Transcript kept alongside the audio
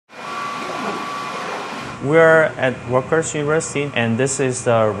We're at Rutgers University, and this is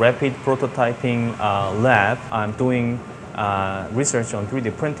the rapid prototyping lab. I'm doing research on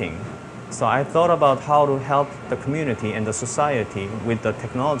 3D printing. So I thought about how to help the community and the society with the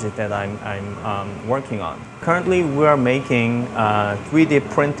technology that I'm working on. Currently, we're making 3D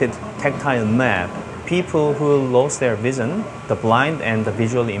printed tactile map. People who lost their vision, the blind and the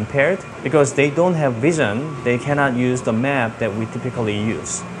visually impaired, because they don't have vision, they cannot use the map that we typically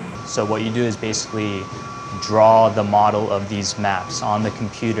use. So what you do is basically draw the model of these maps on the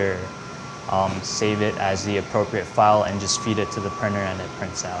computer, save it as the appropriate file, and just feed it to the printer and it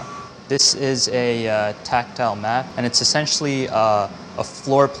prints out. This is a tactile map, and it's essentially a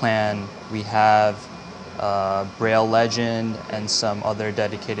floor plan. We have Braille legend and some other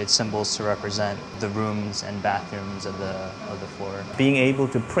dedicated symbols to represent the rooms and bathrooms of the floor. Being able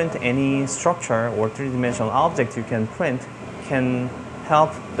to print any structure or three-dimensional object you can print can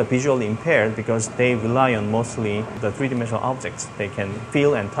help the visually impaired because they rely on mostly the three-dimensional objects they can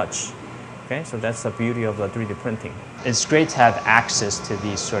feel and touch. Okay, so that's the beauty of the 3D printing. It's great to have access to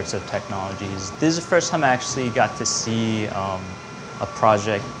these sorts of technologies. This is the first time I actually got to see a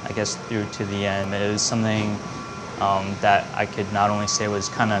project, I guess, through to the end. It was something that I could not only say was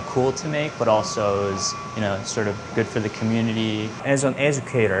kind of cool to make, but also was, sort of good for the community. As an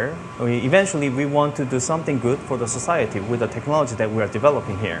educator, eventually we want to do something good for the society with the technology that we are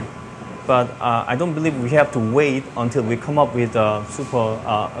developing here. But I don't believe we have to wait until we come up with a super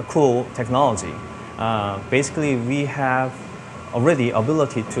cool technology. Basically, we have already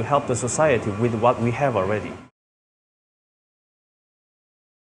ability to help the society with what we have already.